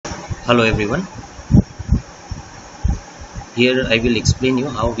Hello everyone. Here I will explain you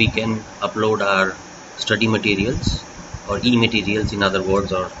how we can upload our study materials or e-materials, in other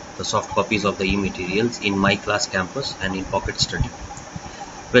words, or the soft copies of the e-materials in My Class Campus and in Pocket Study.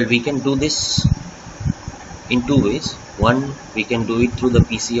 Well, we can do this in two ways. One, we can do it through the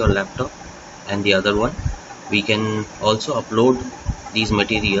PC or laptop, and the other one, we can also upload these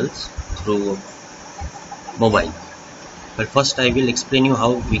materials through mobile. Well, first I will explain you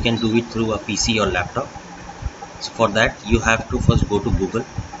how we can do it through a PC or laptop. So for that, you have to first go to Google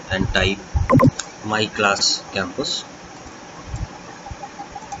and type My Class Campus.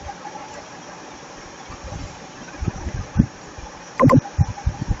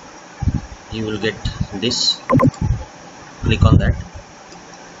 You will get this. Click on that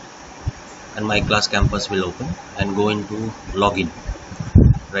and My Class Campus will open, and go into login.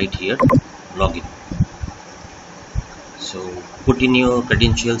 Right here, login. So put in your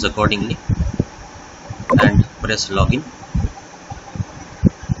credentials accordingly and press login.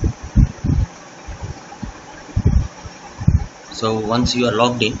 So once you are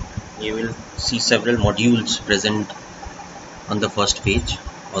logged in, you will see several modules present on the first page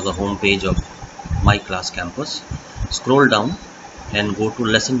or the home page of My Class Campus. Scroll down and go to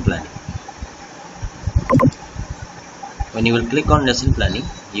lesson planning. When you will click on lesson planning,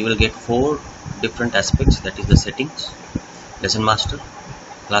 you will get 4 different aspects, that is the settings, lesson master,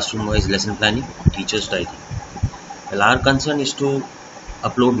 classroom wise lesson planning, teacher's diary. Well, our concern is to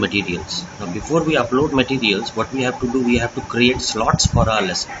upload materials. Now before we upload materials, what we have to do, we have to create slots for our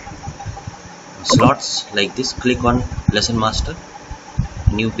lesson. Slots like this. Click on lesson master,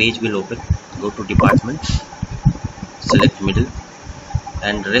 new page will open. Go to department, select middle,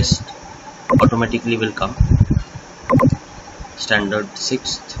 and rest automatically will come. Standard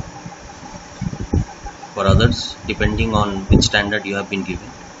 6th for others, depending on which standard you have been given.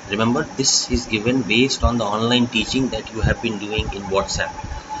 Remember, this is given based on the online teaching that you have been doing in WhatsApp.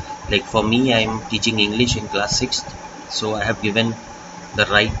 Like for me, I am teaching English in class 6th, so I have given the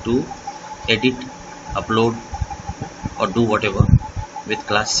right to edit, upload or do whatever with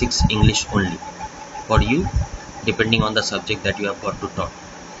class 6 English only. For you, depending on the subject that you have got to talk.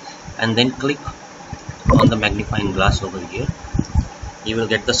 And then click on the magnifying glass over here. You will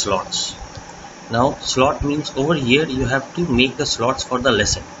get the slots. Now slot means over here you have to make the slots for the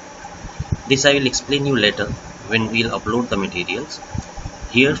lesson. This I will explain you later when we will upload the materials.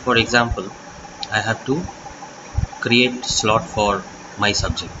 Here, for example, I have to create slot for my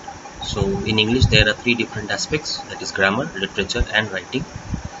subject. So in English there are 3 different aspects, that is grammar, literature and writing.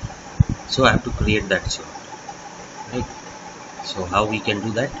 So I have to create that slot, right? So how we can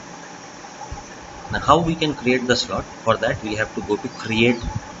do that? Now how we can create the slot? For that we have to go to create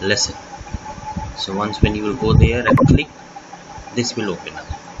lesson. So once when you will go there and click, this will open up.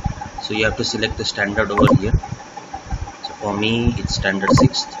 So you have to select the standard over here. So for me it's standard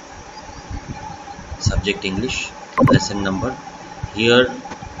 6th, subject English, lesson number. Here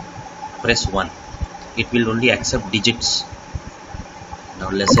press 1. It will only accept digits. Now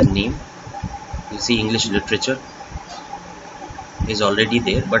lesson name, you see English literature is already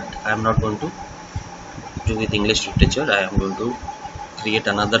there, but I am not going to do with English literature. I am going to create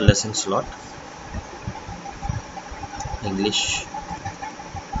another lesson slot, English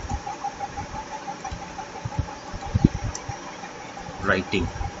writing.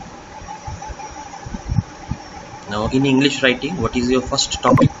 Now in English writing, what is your first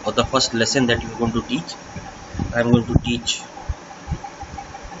topic or the first lesson that you are going to teach? I am going to teach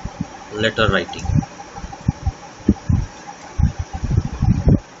letter writing.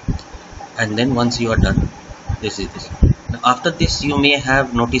 And then once you are done, this is this. Now after this you may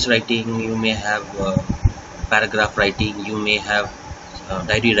have notice writing, you may have paragraph writing, you may have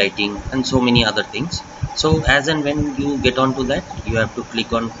diary writing and so many other things. So as and when you get onto that, you have to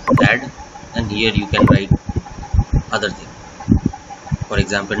click on add, and here you can write other thing. For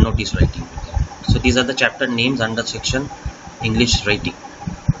example, notice writing. So these are the chapter names under section English writing.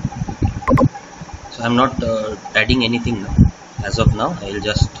 So I am not adding anything now. As of now, I will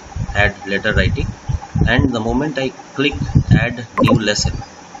just add letter writing, and the moment I click add new lesson,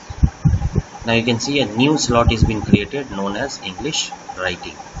 now you can see a new slot is being created known as English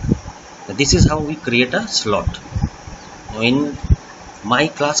writing. Now this is how we create a slot. Now in My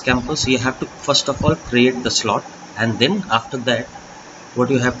Class Campus, you have to first of all create the slot, and then after that what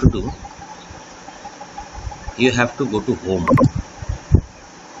you have to do, you have to go to home.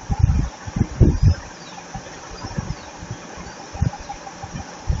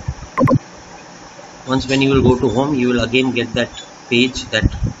 Once when you will go to home, you will again get that page that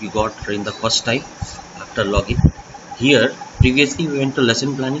you got in the first time after login. Here previously we went to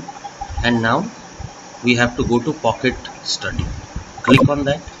lesson planning, and now we have to go to Pocket Study. Click on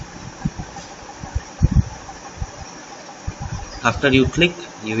that. After you click,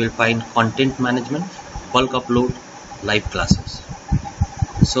 you will find Content Management, Bulk Upload, Live Classes.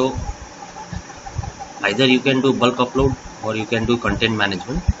 So either you can do bulk upload, or you can do content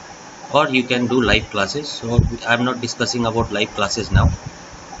management, or you can do live classes. So I am not discussing about live classes now.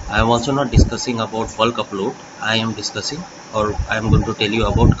 I am also not discussing about bulk upload. I am discussing, or I am going to tell you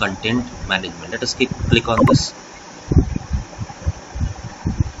about content management. Let us click on this.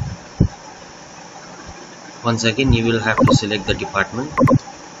 Once again, you will have to select the department.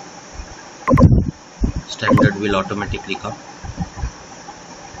 Standard will automatically come.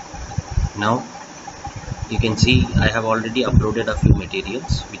 Now you can see I have already uploaded a few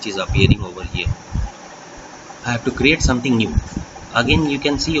materials which is appearing over here. I have to create something new. Again, you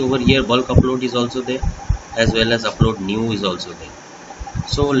can see over here bulk upload is also there, as well as upload new is also there.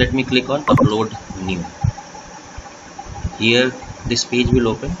 So let me click on upload new. Here this page will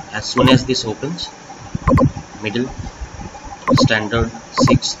open. As soon as this opens, middle, standard,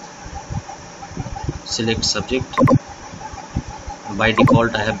 6th, select subject. By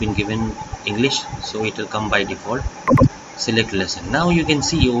default I have been given English, so it will come by default. Select lesson. Now you can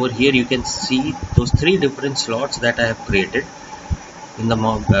see over here, you can see those 3 different slots that I have created in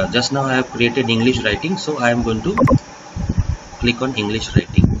the just now I have created English writing, so I am going to click on English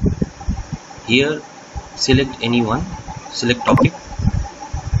writing. Here select any one, select topic.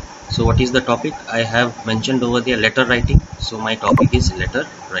 So what is the topic? I have mentioned over there letter writing, so my topic is letter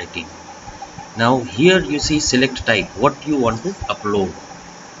writing. Now here you see select type, what you want to upload.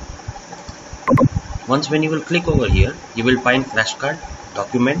 Once when you will click over here, you will find flashcard,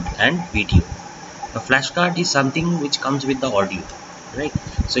 document and video. A flashcard is something which comes with the audio, right?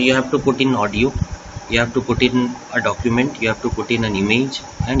 So you have to put in audio, you have to put in a document, you have to put in an image,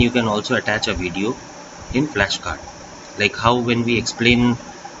 and you can also attach a video in flashcard. Like how when we explain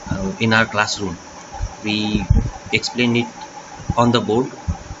in our classroom, we explain it on the board,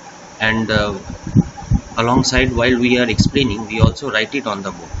 and alongside while we are explaining, we also write it on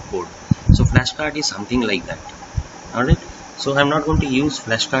the board. So flashcard is something like that. Alright, so I'm not going to use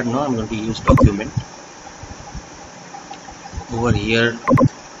flashcard now, I'm going to use document. Over here,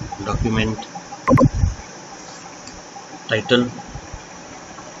 document, title,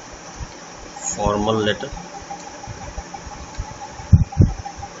 formal letter,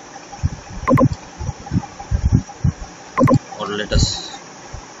 or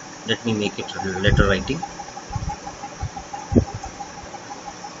let me make it letter writing.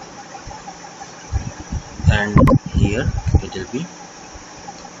 And here it will be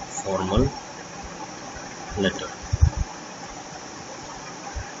formal letter.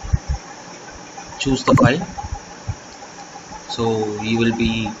 Choose the file. So you will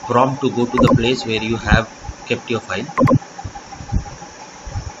be prompted to go to the place where you have kept your file.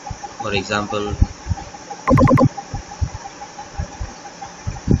 For example,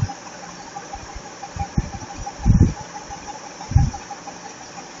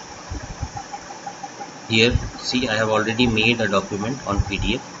 here see I have already made a document on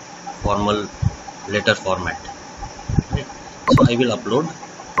PDF formal letter format, right? So I will upload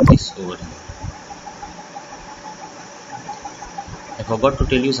this over here. I forgot to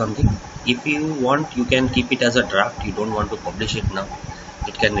tell you something. If you want, you can keep it as a draft. You don't want to publish it now,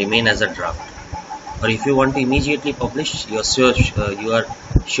 it can remain as a draft. Or if you want to immediately publish, you are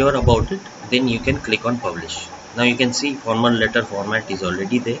sure about it, then you can click on publish. Now you can see formal letter format is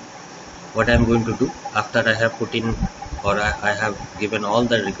already there. What I am going to do, after I have put in, or I have given all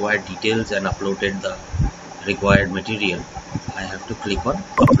the required details and uploaded the required material, I have to click on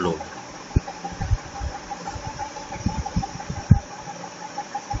upload.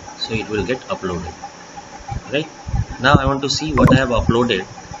 So it will get uploaded, right? Now I want to see what I have uploaded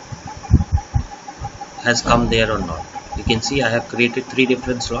has come there or not. You can see I have created 3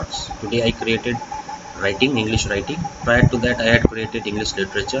 different slots. Today I created writing, English writing. Prior to that I had created English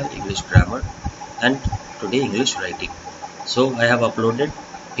literature, English grammar, and today English writing. So I have uploaded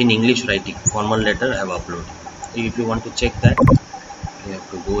in English writing, formal letter I have uploaded. So if you want to check that, you have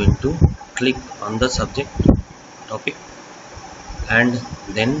to go into, click on the subject topic, and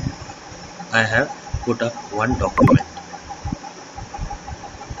then I have put up one document.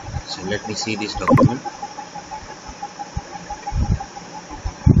 So let me see this document.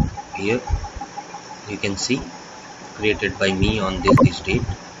 Here you can see created by me on this date.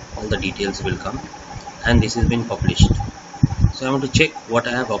 All the details will come, and this has been published. So I want to check what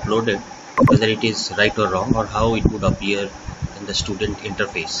I have uploaded, whether it is right or wrong, or how it would appear in the student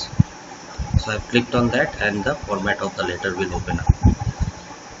interface. So I have clicked on that, and the format of the letter will open up.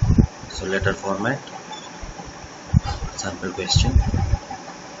 So letter format, sample question,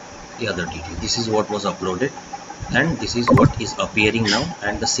 the other detail. This is what was uploaded and this is what is appearing now,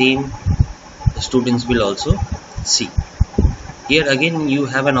 and the same the students will also see. Here again you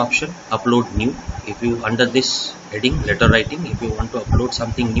have an option upload new. If you under this heading letter writing, if you want to upload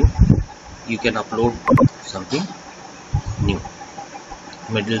something new, you can upload something new.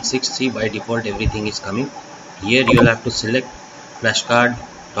 Middle 6, see by default everything is coming. Here you will have to select flashcard,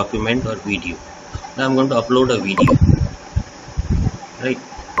 document or video. Now I'm going to upload a video, right?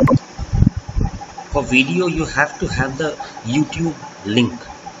 For video you have to have the YouTube link.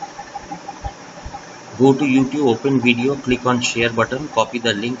 Go to YouTube, open video, click on share button, copy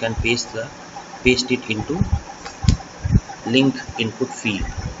the link and paste it into link input field.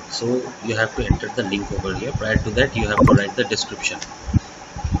 So you have to enter the link over here. Prior to that you have to write the description.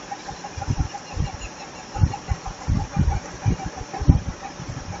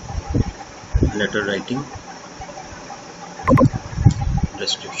 Letter writing,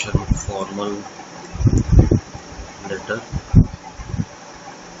 description, formal letter.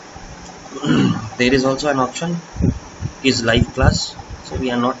 There is also an option is live class. So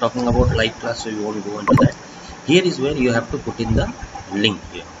we are not talking about live class, so we won't go into that. Here is where you have to put in the link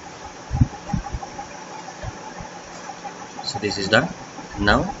here. So this is done.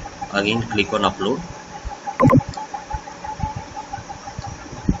 Now again click on upload.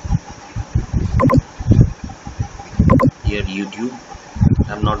 Here YouTube,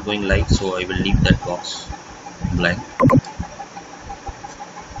 I'm not going live, so I will leave that box blank.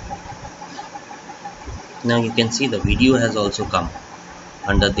 Now you can see the video has also come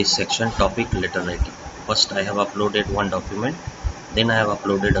under this section topic letter writing. First I have uploaded one document, then I have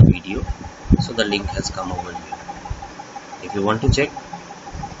uploaded a video, so the link has come over here. If you want to check,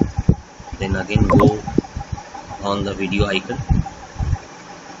 then again go on the video icon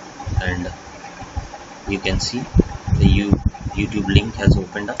and you can see the YouTube link has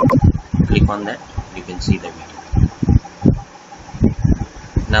opened up. Click on that, you can see the video.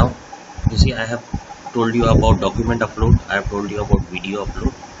 Now you see I have told you about document upload, I have told you about video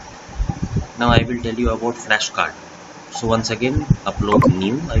upload. Now I will tell you about flashcard. So once again upload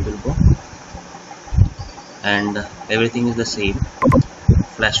new, I will go, and everything is the same.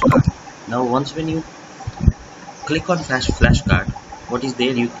 Flashcard. Now once when you click on flashcard, what is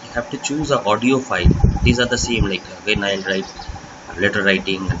there, you have to choose an audio file. These are the same, like again I'll write letter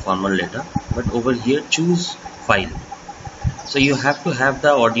writing and formal letter, but over here choose file. So you have to have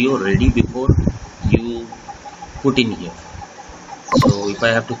the audio ready before you put in here. So if I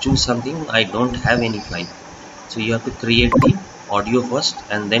have to choose something, I don't have any file, so you have to create the audio first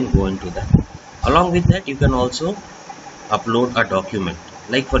and then go into that. Along with that you can also upload a document,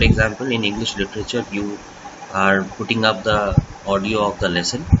 like for example in English literature you are putting up the audio of the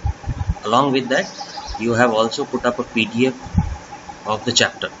lesson. Along with that you have also put up a PDF of the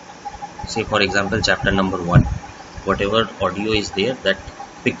chapter, say for example chapter number 1, whatever audio is there, that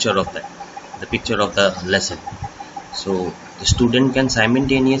picture of that, the picture of the lesson. So the student can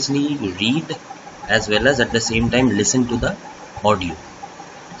simultaneously read as well as at the same time listen to the audio.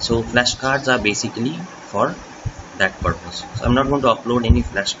 So flashcards are basically for that purpose. So I'm not going to upload any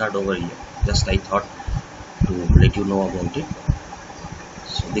flashcard over here, just I thought to let you know about it.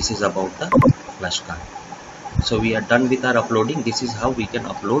 So this is about the flashcard. So we are done with our uploading. This is how we can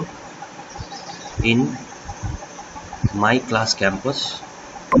upload in My Class Campus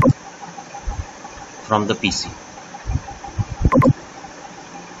from the PC.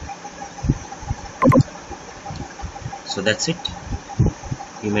 So that's it.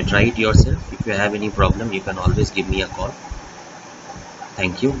 You may try it yourself. If you have any problem, you can always give me a call.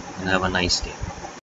 Thank you and have a nice day.